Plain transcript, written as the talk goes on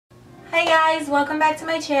Hi guys, welcome back to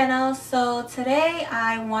my channel. So today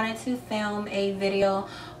I wanted to film a video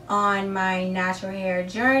on my natural hair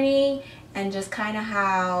journey and just kind of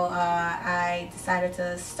how I decided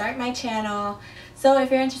to start my channel. So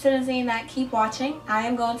if you're interested in seeing that, keep watching. I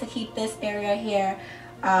am going to keep this area here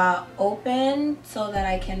open so that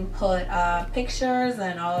I can put pictures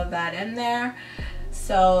and all of that in there.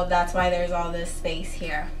 So that's why there's all this space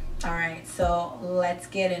here. Alright, so let's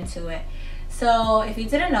get into it. So if you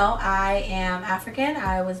didn't know, I am African.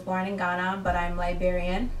 I was born in Ghana, but I'm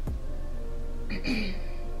Liberian.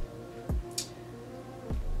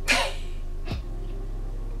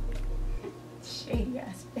 Shady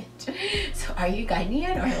ass bitch. So are you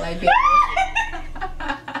Ghanaian or Liberian?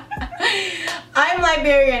 I'm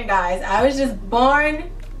Liberian, guys. I was just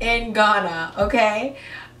born in Ghana, okay?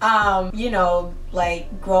 You know,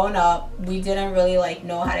 like growing up, we didn't really like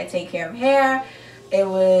know how to take care of hair. It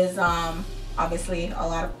was obviously a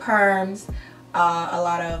lot of perms, a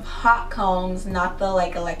lot of hot combs, not the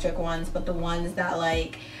like electric ones, but the ones that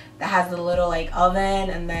like that has the little like oven,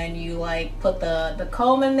 and then you like put the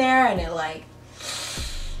comb in there and it like,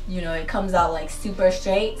 you know, it comes out like super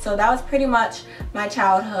straight. So that was pretty much my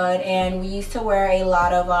childhood, and we used to wear a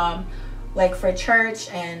lot of like for church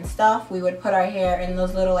and stuff, we would put our hair in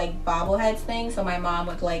those little like bobbleheads things. So my mom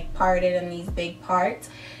would like part it in these big parts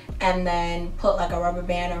and then put like a rubber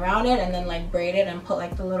band around it and then like braid it and put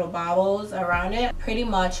like the little bobbles around it. Pretty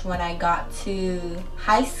much when I got to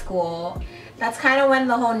high school, that's kind of when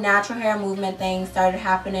the whole natural hair movement thing started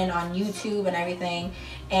happening on YouTube and everything.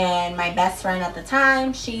 And my best friend at the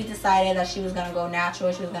time, she decided that she was gonna go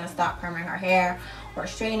natural. She was gonna stop perming her hair or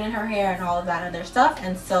straightening her hair and all of that other stuff.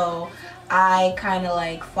 And so I kind of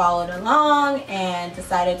like followed along and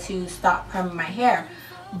decided to stop perming my hair.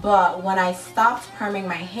 But when I stopped perming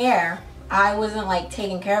my hair, I wasn't like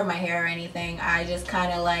taking care of my hair or anything. I just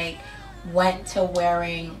kind of like went to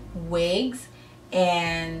wearing wigs,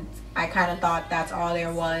 and I kind of thought that's all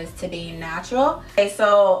there was to being natural. Okay,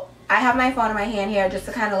 so I have my phone in my hand here just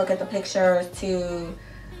to kind of look at the pictures to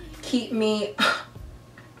keep me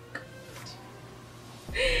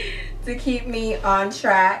on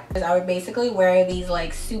track. I would basically wear these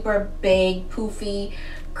like super big poofy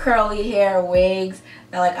curly hair wigs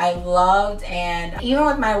that like I loved, and even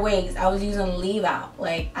with my wigs I was using leave out.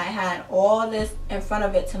 Like I had all this in front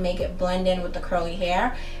of it to make it blend in with the curly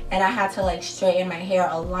hair, and I had to like straighten my hair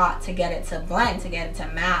a lot to get it to blend, to get it to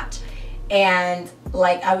match. And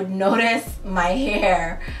like I would notice my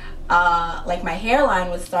hair, like my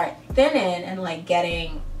hairline would start thinning and like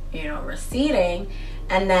getting, you know, receding.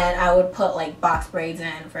 And then I would put like box braids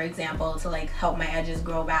in, for example, to like help my edges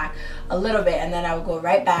grow back a little bit. And then I would go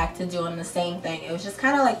right back to doing the same thing. It was just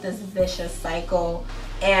kind of like this vicious cycle,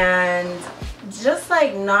 and just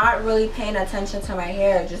like not really paying attention to my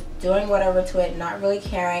hair, just doing whatever to it, not really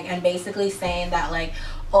caring, and basically saying that like,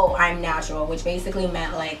 oh, I'm natural, which basically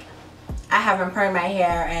meant like I haven't permed my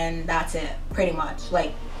hair and that's it, pretty much.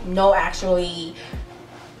 Like not actually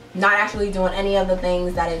doing any of the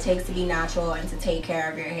things that it takes to be natural and to take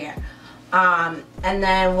care of your hair. And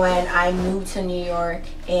then when I moved to New York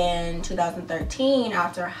in 2013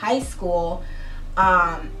 after high school,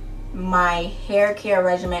 my hair care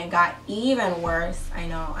regimen got even worse. I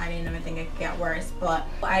know, I didn't even think it could get worse, but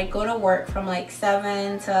I'd go to work from like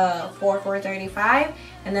 7 to 4:35,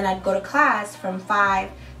 and then I'd go to class from 5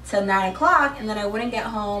 to 9 o'clock, and then I wouldn't get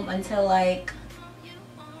home until like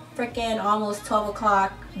freaking almost 12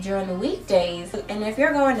 o'clock during the weekdays. And if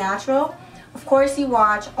you're going natural, of course you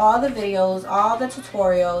watch all the videos, all the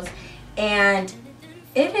tutorials, and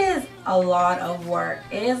it is a lot of work.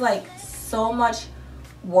 It is like so much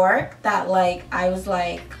work that like I was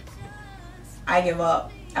like, I give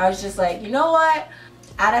up. I was just like, you know what,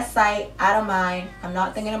 out of sight, out of mind. I'm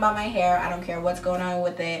not thinking about my hair. I don't care what's going on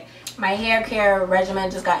with it. My hair care regimen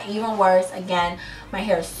just got even worse. Again, my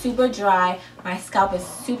hair is super dry. My scalp is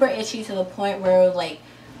super itchy to the point where it would like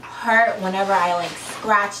hurt whenever I like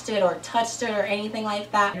scratched it or touched it or anything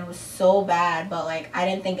like that. And it was so bad, but like I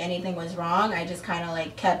didn't think anything was wrong. I just kind of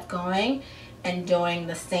like kept going and doing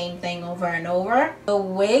the same thing over and over. The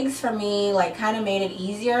wigs for me like kind of made it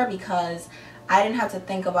easier because I didn't have to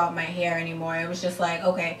think about my hair anymore. It was just like,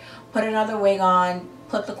 okay, put another wig on,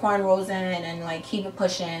 put the cornrows in, and like keep it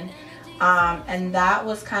pushing. And that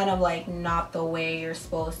was kind of like not the way you're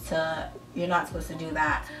not supposed to do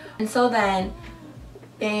that. And so then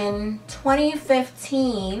in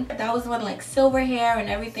 2015, that was when like silver hair and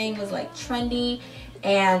everything was like trendy,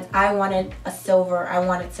 and I wanted silver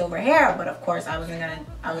hair, but of course I wasn't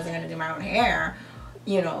gonna do my own hair,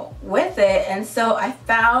 you know, with it. And so I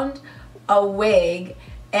found a wig,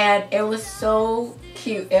 and it was so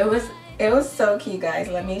cute. It was It was so cute, guys.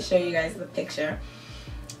 Let me show you guys the picture.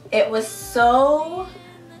 It was so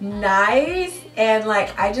nice, and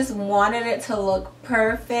like I just wanted it to look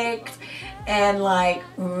perfect and like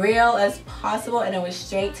real as possible, and it was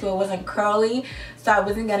straight too. It wasn't curly, so I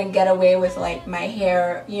wasn't gonna get away with like my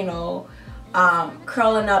hair, you know,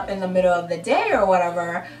 curling up in the middle of the day or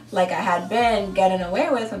whatever, like I had been getting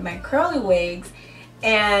away with my curly wigs.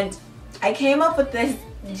 And I came up with this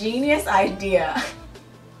genius idea.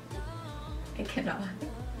 I cannot.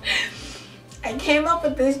 I came up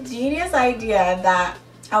with this genius idea that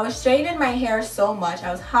I was straightening my hair so much,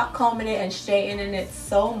 I was hot combing it and straightening it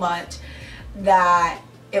so much that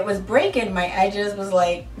it was breaking. My edges was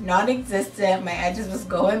like non-existent, my edges was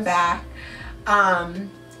going back,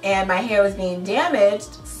 and my hair was being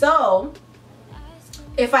damaged. So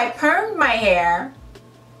if I permed my hair,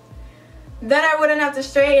 then I wouldn't have to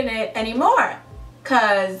straighten it anymore,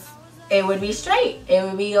 because it would be straight. It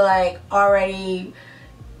would be like already,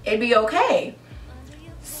 it'd be okay.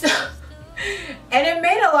 So, and it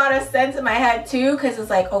made a lot of sense in my head too, because it's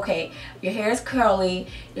like, okay, your hair is curly,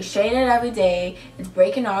 you're straightening it every day, it's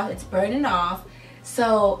breaking off, it's burning off.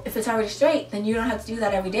 So if it's already straight, then you don't have to do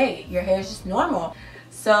that every day. Your hair is just normal.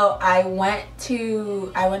 So I went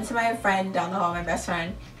to my friend down the hall, my best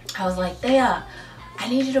friend. I was like, Thea, I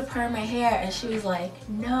need you to perm my hair. And she was like,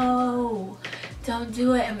 no, don't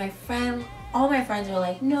do it. And all my friends were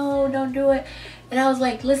like, no, don't do it. And I was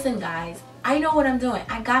like, listen guys, I know what I'm doing.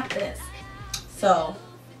 I got this. So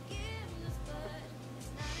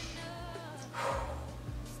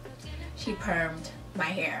she permed my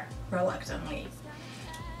hair reluctantly.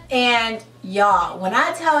 And y'all, when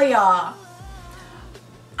I tell y'all,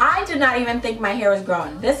 I did not even think my hair was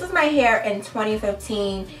growing. This was my hair in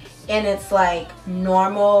 2015 in its like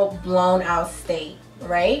normal blown out state,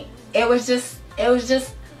 right? It was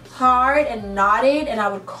just hard and knotted, and I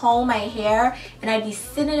would comb my hair and I'd be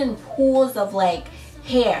sitting in pools of like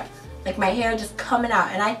hair, like my hair just coming out.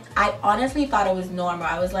 And I honestly thought it was normal.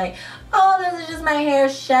 I was like, oh, this is just my hair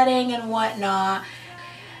shedding and whatnot.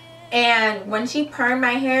 And when she permed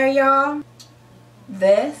my hair, y'all,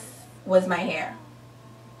 this was my hair.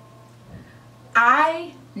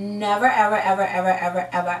 I never ever ever ever ever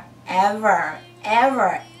ever ever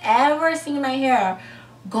ever ever seen my hair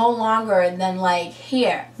go longer than like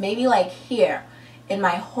here, maybe like here, in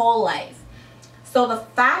my whole life. So the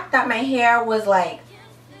fact that my hair was like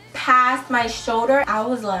past my shoulder, I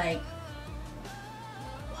was like,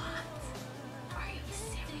 what? Are you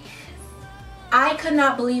serious? I could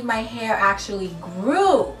not believe my hair actually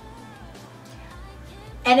grew.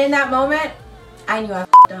 And in that moment, I knew I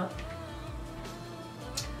f***ed up.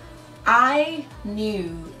 I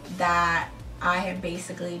knew that I had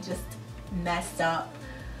basically just messed up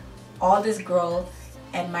all this growth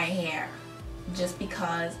and my hair just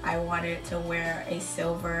because I wanted to wear a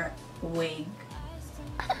silver wig.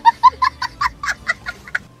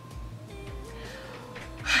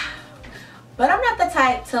 But I'm not the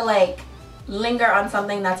type to like linger on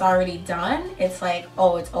something that's already done. It's like,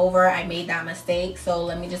 oh, it's over, I made that mistake, so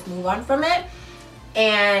let me just move on from it.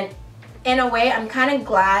 And in a way, I'm kind of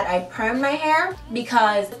glad I permed my hair,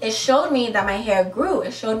 because it showed me that my hair grew.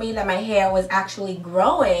 It showed me that my hair was actually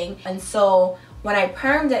growing. And so when I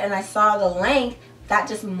permed it and I saw the length, that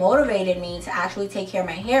just motivated me to actually take care of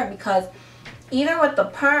my hair, because even with the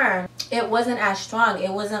perm, it wasn't as strong.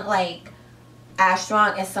 It wasn't like as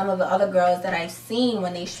strong as some of the other girls that I've seen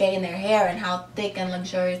when they straighten their hair and how thick and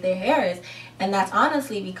luxurious their hair is. And that's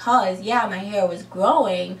honestly because, yeah, my hair was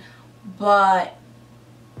growing, but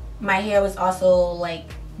my hair was also like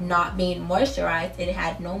not being moisturized. It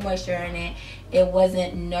had no moisture in it. It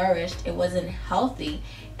wasn't nourished. It wasn't healthy.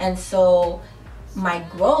 And so my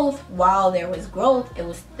growth, while there was growth, it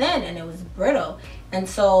was thin and it was brittle. And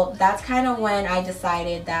so that's kind of when I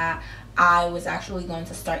decided that I was actually going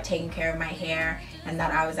to start taking care of my hair, and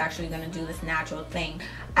that I was actually going to do this natural thing.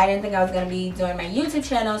 I didn't think I was going to be doing my YouTube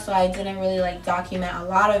channel, so I didn't really like document a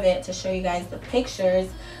lot of it to show you guys the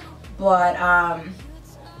pictures. But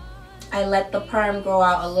I let the perm grow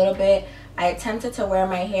out a little bit. I attempted to wear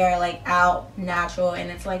my hair like out natural in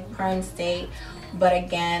its like perm state, but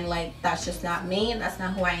again, like that's just not me, that's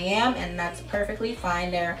not who I am, and that's perfectly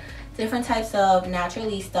fine. There are different types of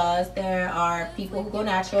naturalistas. There are people who go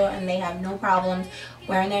natural and they have no problems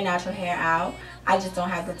wearing their natural hair out. I just don't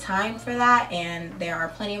have the time for that, and there are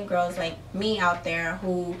plenty of girls like me out there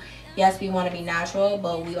who, yes, we want to be natural,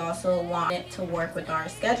 but we also want it to work with our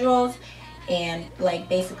schedules and like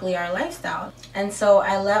basically our lifestyle. And so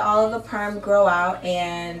I let all of the perm grow out,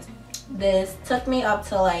 and this took me up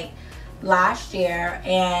to like last year,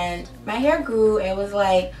 and my hair grew. It was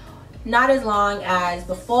like not as long as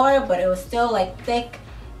before, but it was still like thick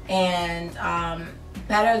and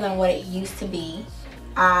better than what it used to be.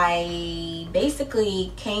 I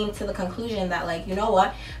basically came to the conclusion that, like, you know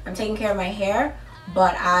what, I'm taking care of my hair,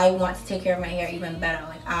 but I want to take care of my hair even better.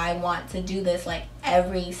 Like, I want to do this like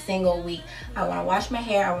every single week. I want to wash my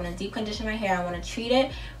hair, I want to deep condition my hair, I want to treat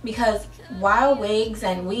it, because while wigs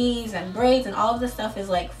and weaves and braids and all of this stuff is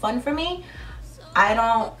like fun for me, I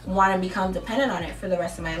don't want to become dependent on it for the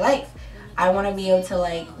rest of my life. I want to be able to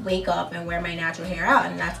like wake up and wear my natural hair out,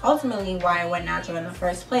 and that's ultimately why I went natural in the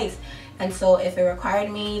first place. And so if it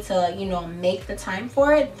required me to, you know, make the time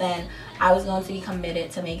for it, then I was going to be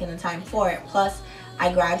committed to making the time for it. Plus,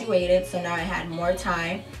 I graduated, so now I had more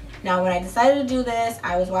time. Now, when I decided to do this,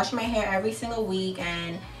 I was washing my hair every single week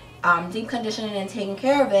and deep conditioning and taking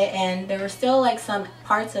care of it, and there were still like some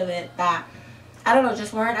parts of it that, I don't know,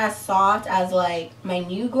 just weren't as soft as like my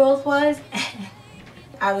new growth was.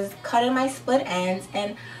 I was cutting my split ends,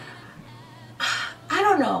 and I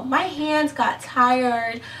don't know, my hands got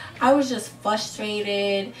tired. I was just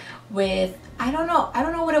frustrated with, I don't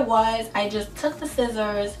know what it was. I just took the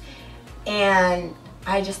scissors and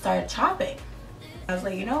I just started chopping. I was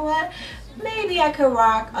like, you know what, maybe I could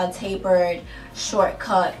rock a tapered,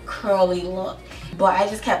 shortcut, curly look. But I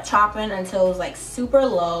just kept chopping until it was like super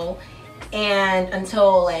low, and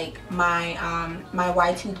until like my my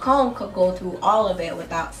wide tooth comb could go through all of it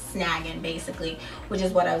without snagging, basically, which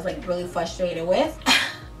is what I was like really frustrated with.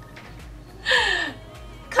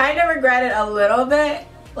 Kind of regret it a little bit,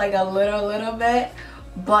 like a little bit,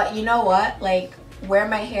 but you know what, like where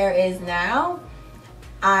my hair is now,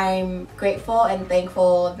 I'm grateful and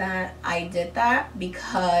thankful that I did that,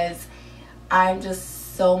 because I'm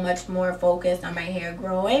just so much more focused on my hair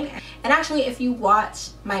growing. And actually, if you watch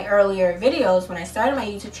my earlier videos when I started my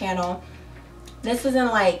YouTube channel, this was in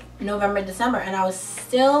like November, December, and I was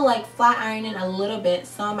still like flat ironing a little bit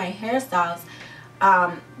some of my hairstyles.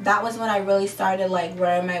 That was when I really started like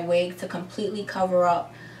wearing my wig to completely cover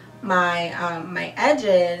up my my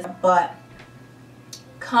edges. But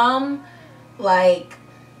come like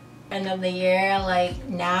end of the year, like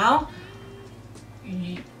now,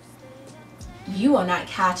 you will not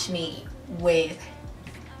catch me with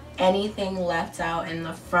anything left out in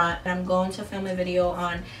the front. I'm going to film a video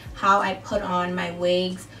on how I put on my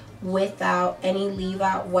wigs without any leave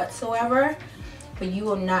out whatsoever, but you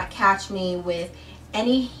will not catch me with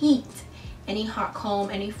any heat, any hot comb,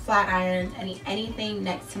 any flat irons, anything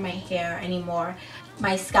next to my hair anymore.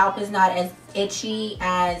 My scalp is not as itchy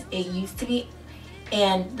as it used to be,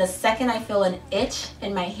 and the second I feel an itch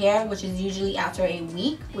in my hair, which is usually after a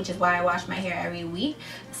week, which is why I wash my hair every week,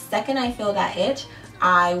 the second I feel that itch,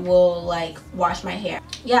 I will like wash my hair.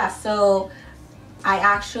 Yeah, so I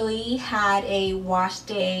actually had a wash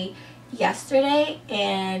day yesterday,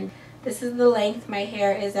 and this is the length my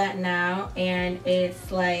hair is at now, and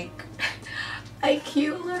it's like a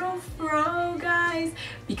cute little fro, guys,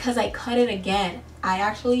 because I cut it again. I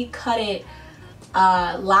actually cut it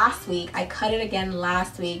last week. I cut it again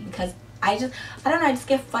last week because I don't know, I just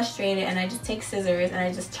get frustrated and I just take scissors and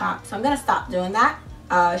I just chop. So I'm gonna stop doing that.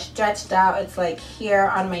 Stretched out, it's like here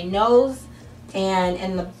on my nose, and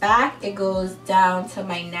in the back it goes down to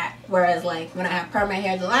my neck, whereas like when I had perm my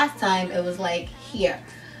hair the last time, it was like here.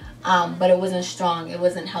 But it wasn't strong, it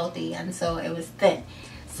wasn't healthy, and so it was thin.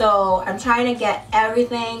 So I'm trying to get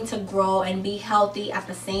everything to grow and be healthy at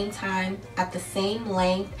the same time, at the same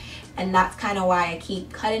length, and that's kind of why I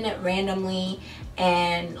keep cutting it randomly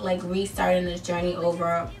and like restarting this journey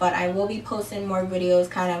over. But I will be posting more videos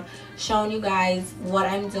kind of showing you guys what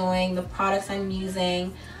I'm doing, the products I'm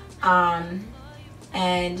using,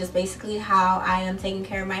 and just basically how I am taking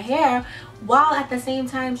care of my hair, while at the same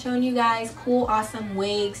time showing you guys cool, awesome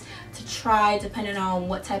wigs to try depending on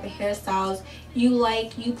what type of hairstyles you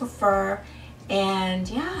like, you prefer. And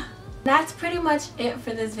yeah, that's pretty much it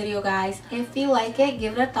for this video, guys. If you like it,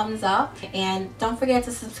 give it a thumbs up, and don't forget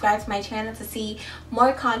to subscribe to my channel to see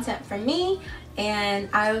more content from me, and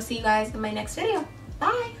I will see you guys in my next video.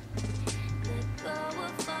 Bye.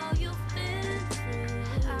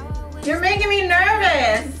 You're making me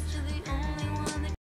nervous.